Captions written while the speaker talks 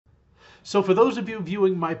So for those of you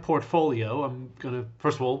viewing my portfolio, I'm going to,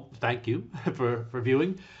 first of all, thank you for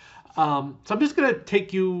viewing. So I'm just going to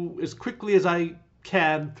take you as quickly as I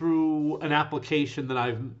can through an application that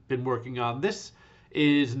I've been working on. This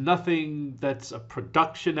is nothing that's a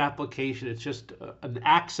production application. It's just an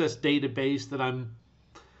access database that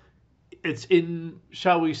it's in,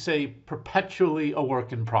 shall we say, perpetually a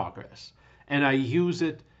work in progress. And I use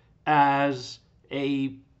it as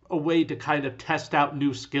a a way to kind of test out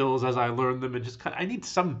new skills as I learn them, and just kind of, I need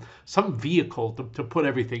some vehicle to put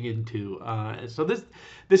everything into. So this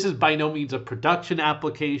is by no means a production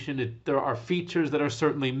application. There are features that are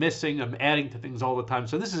certainly missing. I'm adding to things all the time.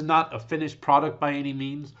 So this is not a finished product by any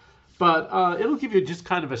means, but it'll give you just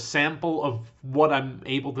kind of a sample of what I'm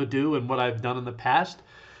able to do and what I've done in the past.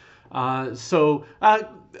 So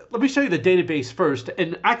let me show you the database first.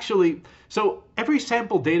 And actually, so every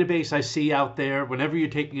sample database I see out there, whenever you're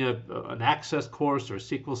taking an Access course or a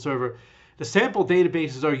SQL Server, the sample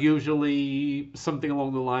databases are usually something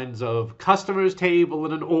along the lines of customers table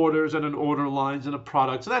and an orders and an order lines and a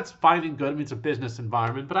product. So that's fine and good. I mean, it's a business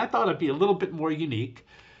environment, but I thought it'd be a little bit more unique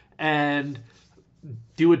and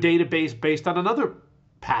do a database based on another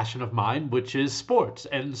passion of mine, which is sports.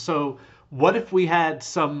 And so what if we had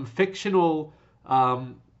some fictional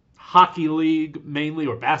hockey league mainly,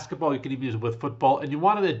 or basketball? You could even use it with football, and you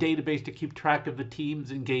wanted a database to keep track of the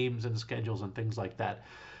teams and games and schedules and things like that.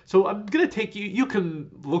 So I'm going to take you, you can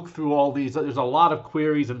look through all these. There's a lot of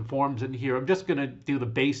queries and forms in here. I'm just going to do the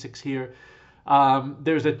basics here.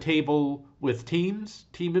 There's a table with teams,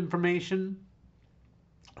 team information.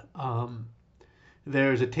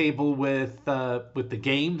 There's a table with the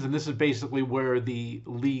games, and this is basically where the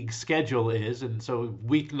league schedule is, and so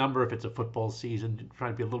week number if it's a football season.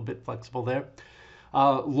 Trying to be a little bit flexible there.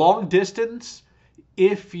 Long distance,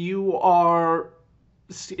 if you are,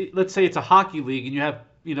 let's say it's a hockey league, and you have,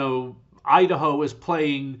 Idaho is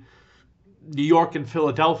playing New York and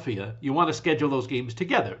Philadelphia. You want to schedule those games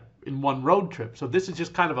together in one road trip. So this is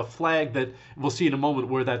just kind of a flag that we'll see in a moment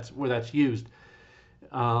where that's used.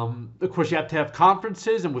 Of course, you have to have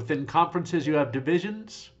conferences, and within conferences, you have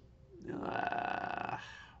divisions.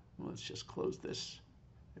 Let's just close this.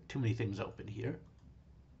 I have too many things open here.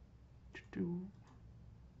 There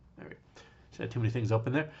we go. So too many things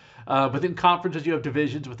open there. Within conferences, you have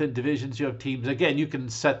divisions. Within divisions, you have teams. Again, you can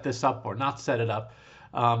set this up or not set it up.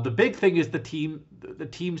 The big thing is the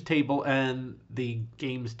teams table and the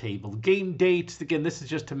games table. Game dates. Again, this is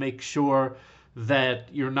just to make sure that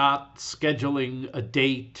you're not scheduling a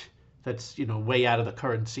date that's way out of the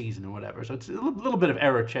current season or whatever. So it's a little bit of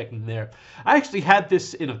error checking there. I actually had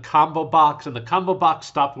this in a combo box, and the combo box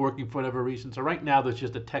stopped working for whatever reason. So right now there's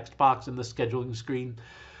just a text box in the scheduling screen,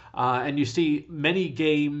 and you see many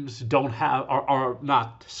games are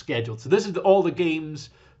not scheduled. So this is all the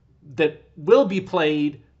games that will be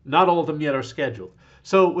played. Not all of them yet are scheduled.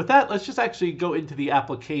 So with that, let's just actually go into the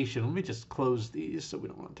application. Let me just close these so we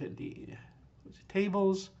don't want to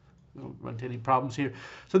tables. We don't run into any problems here.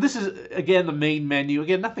 So this is, again, the main menu.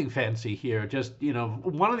 Again, nothing fancy here. Just,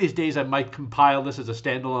 one of these days I might compile this as a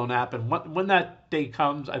standalone app, and when that day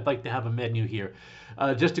comes, I'd like to have a menu here,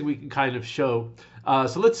 just so we can kind of show.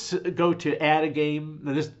 So let's go to add a game.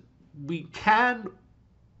 Now we can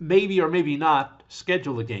maybe or maybe not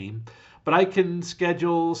schedule a game, but I can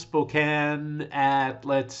schedule Spokane at,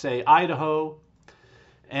 let's say, Idaho,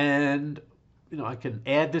 and I can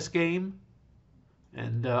add this game.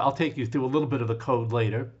 And I'll take you through a little bit of the code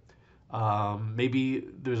later. Maybe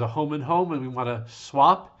there's a home and home and we want to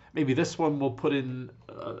swap. Maybe this one we'll put in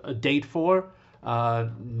a date for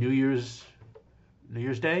New Year's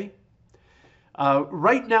Day.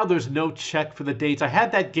 Right now there's no check for the dates. I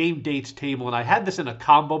had that game dates table, and I had this in a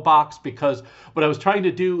combo box because what I was trying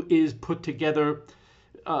to do is put together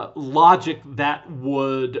logic that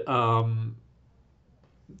would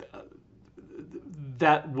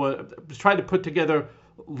was trying to put together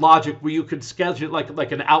logic where you could schedule it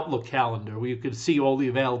like an Outlook calendar, where you could see all the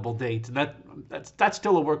available dates, and that's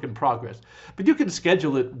still a work in progress. But you can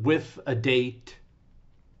schedule it with a date,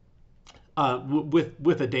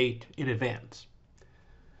 with a date in advance.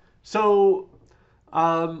 So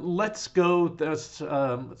let's go. Let's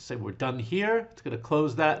say we're done here. It's going to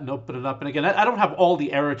close that and open it up. And again, I don't have all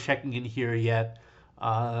the error checking in here yet.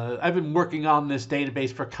 I've been working on this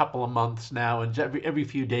database for a couple of months now, and every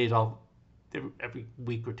few days every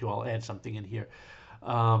week or two I'll add something in here.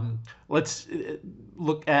 Let's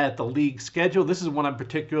look at the league schedule. This is one I'm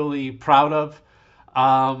particularly proud of.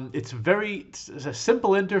 It's a simple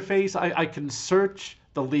interface. I can search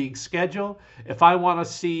the league schedule. If I want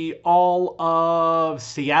to see all of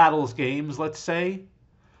Seattle's games, let's say,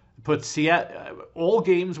 put Seattle, all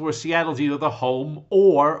games where Seattle's either the home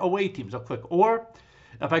or away teams. I'll click or.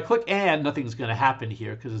 If I click and, nothing's going to happen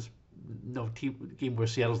here because there's no game where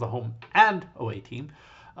Seattle's the home and away team.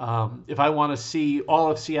 If I want to see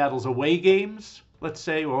all of Seattle's away games, let's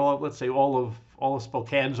say, or let's say all of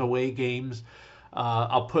Spokane's away games,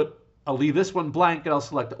 I'll leave this one blank and I'll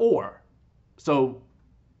select or. So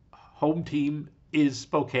home team is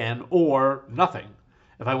Spokane or nothing.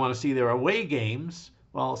 If I want to see their away games,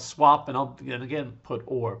 well, I'll swap and I'll again put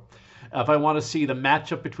or. If I want to see the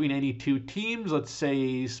matchup between any two teams, let's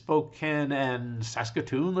say Spokane and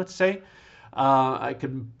Saskatoon, let's say, I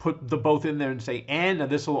can put the both in there and say and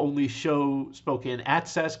this will only show Spokane at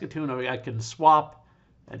Saskatoon, or I can swap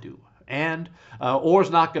and do and. Or is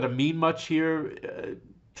not going to mean much here.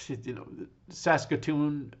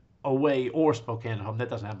 Saskatoon away or Spokane home, that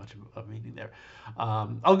doesn't have much of a meaning there.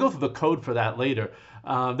 I'll go through the code for that later.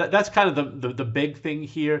 That's kind of the big thing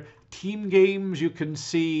here. Team games, you can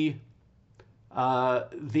see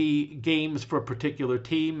the games for a particular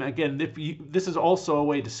team. Again, this is also a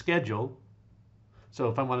way to schedule. So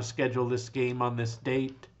if I want to schedule this game on this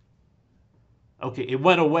date, okay, it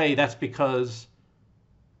went away. That's because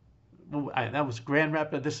that was Grand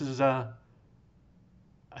Rapids. This is I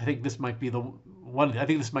think this might be the one. I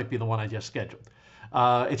think this might be the one I just scheduled.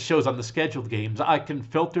 It shows on the scheduled games. I can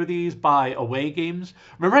filter these by away games.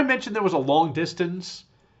 Remember I mentioned there was a long distance.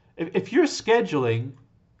 If you're scheduling,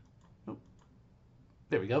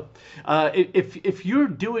 there we go. If you're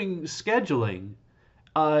doing scheduling,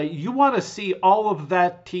 you want to see all of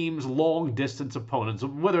that team's long distance opponents.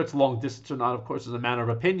 Whether it's long distance or not, of course, is a matter of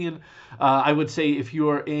opinion. I would say if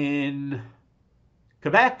you're in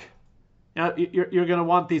Quebec, you're going to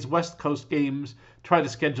want these West Coast games. Try to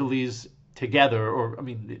schedule these together, or I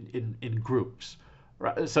mean, in groups.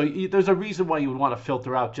 Right? So there's a reason why you would want to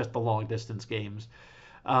filter out just the long distance games.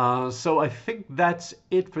 So I think that's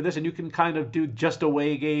it for this, and you can kind of do just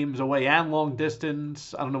away games, away and long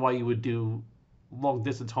distance. I don't know why you would do long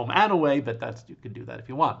distance home and away, but you can do that if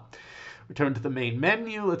you want. Return to the main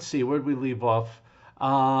menu. Let's see, where did we leave off?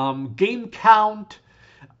 Game count.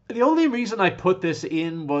 The only reason I put this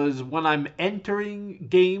in was when I'm entering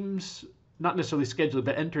games, not necessarily scheduling,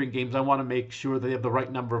 but entering games, I want to make sure they have the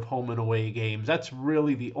right number of home and away games. That's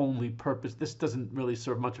really the only purpose. This doesn't really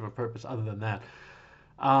serve much of a purpose other than that.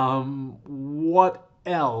 What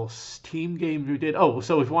else? Team games we did. Oh,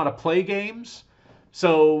 so if you want to play games,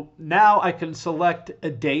 so now I can select a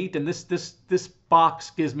date, and this box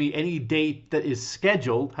gives me any date that is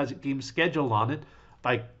scheduled, has a game scheduled on it. If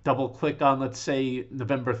I double click on, let's say,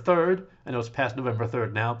 November 3rd, I know it's past November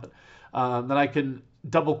 3rd now, but then I can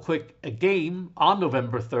double click a game on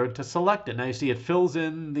November 3rd to select it. Now you see it fills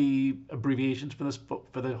in the abbreviations for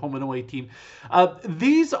the home and away team.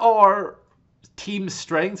 These are team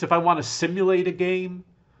strengths. If I want to simulate a game,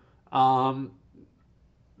 then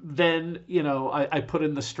I put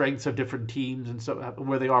in the strengths of different teams and so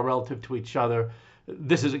where they are relative to each other.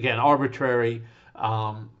 This is again arbitrary.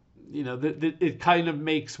 It kind of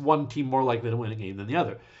makes one team more likely to win a game than the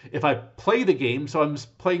other. If I play the game, so I'm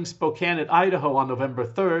playing Spokane at Idaho on November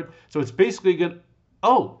 3rd, so it's basically good.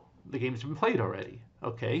 Oh, the game's been played already.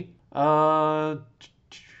 Okay.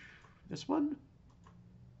 This one?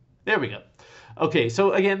 There we go. Okay,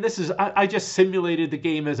 so again, I just simulated the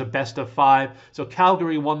game as a best of 5. So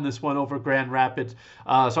Calgary won this one over Grand Rapids.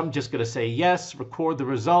 So I'm just going to say yes, record the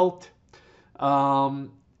result.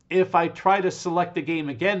 If I try to select the game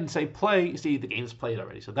again and say play, see the game's played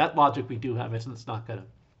already. So that logic we do have, and it's not going to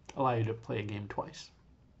allow you to play a game twice.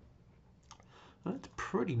 That's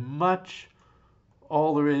pretty much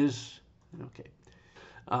all there is. Okay.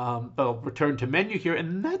 But I'll return to menu here,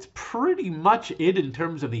 and that's pretty much it in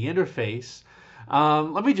terms of the interface.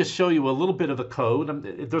 Let me just show you a little bit of the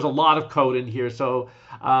code. There's a lot of code in here, so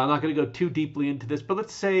I'm not going to go too deeply into this. But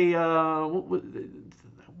let's say I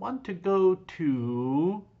want to go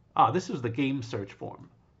to... this is the game search form.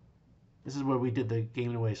 This is where we did the game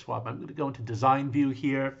and away swap. I'm going to go into design view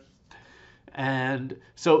here. And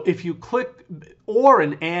so if you click, or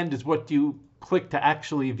an and is what you click to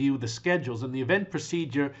actually view the schedules. And the event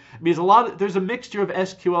procedure means there's a mixture of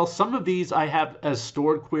SQL. Some of these I have as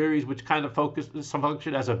stored queries, which kind of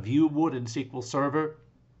function as a view would in SQL Server.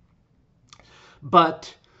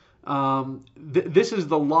 But this is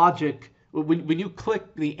the logic. When you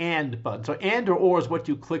click the and button, so and or is what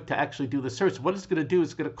you click to actually do the search. What it's going to do is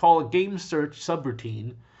it's going to call a game search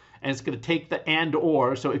subroutine, and it's going to take the and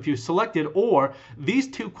or. So if you selected or, these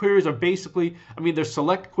two queries are basically, they're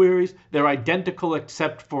select queries. They're identical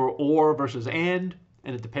except for or versus and.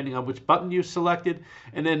 and depending on which button you selected,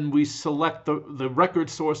 and then we select the record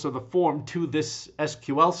source of the form to this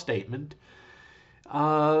SQL statement.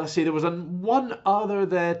 Let's see, there was one other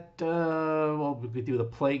that, well, we could do the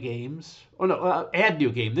play games. Oh, no, add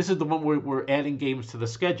new game. This is the one where we're adding games to the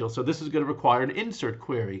schedule. So this is going to require an insert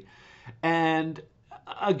query. And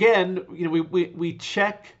again, you know, we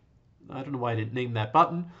check, I don't know why I didn't name that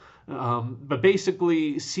button, but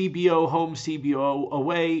basically CBO home, CBO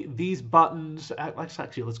away, these buttons, let's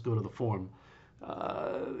go to the form.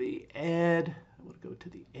 The add, I want to go to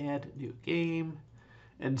the add new game.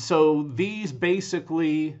 And so these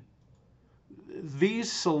basically,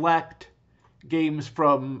 these select games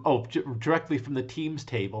from, directly from the teams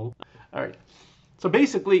table. All right. So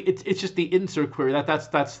basically, it's just the insert query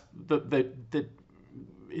that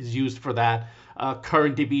is used for that.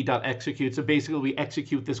 Current db.execute. So basically, we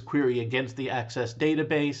execute this query against the Access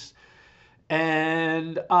database,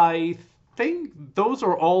 and I think those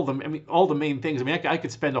are all the main things. I mean, I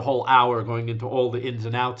could spend a whole hour going into all the ins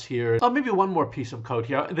and outs here. Oh, maybe one more piece of code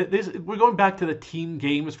here. We're going back to the team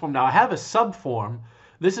games form now. I have a subform.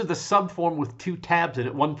 This is the subform with two tabs in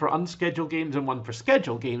it, one for unscheduled games and one for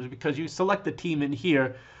scheduled games, because you select the team in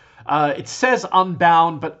here. It says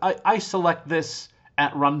unbound, but I select this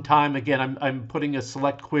at runtime. Again, I'm putting a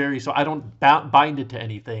select query, so I don't bind it to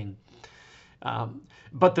anything.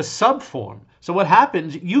 But the subform, so what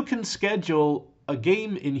happens, you can schedule a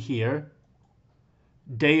game in here,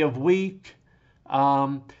 day of week,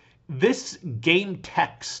 this game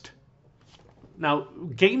text. Now,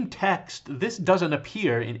 game text, this doesn't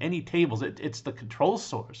appear in any tables. It's the control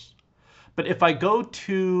source. But if I go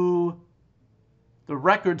to the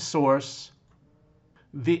record source,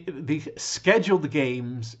 the scheduled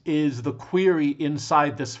games is the query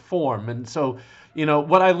inside this form. And so, you know,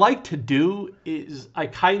 what I like to do is I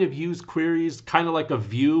kind of use queries kind of like a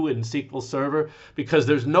view in SQL Server, because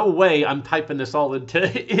there's no way I'm typing this all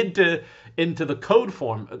into the code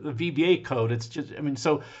form, the VBA code. It's just, I mean,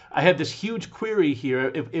 so I have this huge query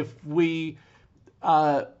here. If we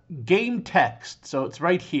game text, so it's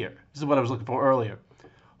right here. This is what I was looking for earlier.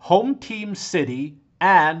 Home team city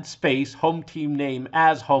and space home team name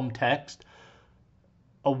as home text,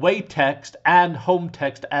 away text and home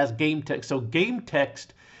text as game text. So game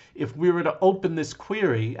text, if we were to open this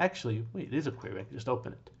query, actually, wait, it is a query. I can just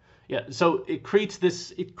open it. Yeah, so it creates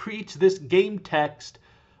this game text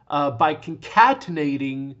by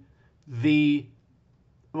concatenating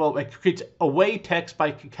it creates away text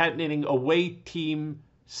by concatenating away team,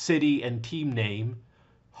 city, and team name.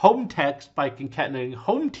 Home text by concatenating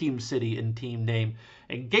home team, city, and team name,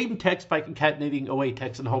 and game text by concatenating away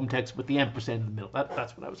text and home text with the ampersand in the middle.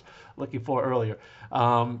 That's what I was looking for earlier.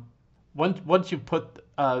 Once you put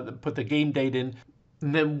the game date in,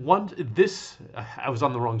 and then I was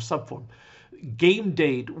on the wrong subform. Game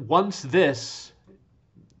date, once this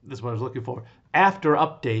is what I was looking for, after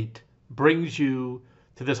update brings you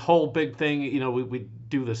to this whole big thing. You know, we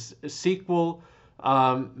do this SQL.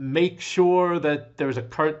 Make sure that there's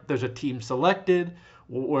a team selected.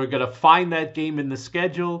 We're going to find that game in the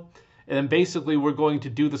schedule, and then basically we're going to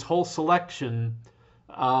do this whole selection.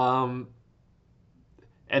 And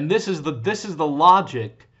this is the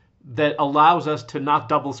logic that allows us to not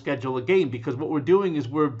double schedule a game, because what we're doing is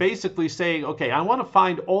we're basically saying, okay, I want to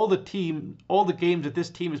find all the games that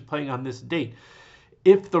this team is playing on this date.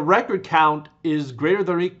 If the record count is greater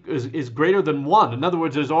than 1, in other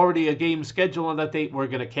words, there's already a game scheduled on that date, we're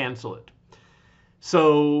going to cancel it.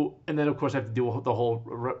 So, and then of course I have to do the whole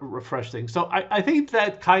refresh thing. So I think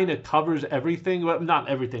that kind of covers everything. Well, not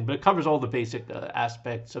everything, but it covers all the basic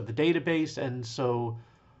aspects of the database. And so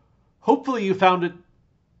hopefully you found it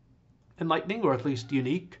enlightening, or at least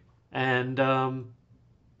unique. And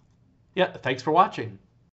yeah, thanks for watching.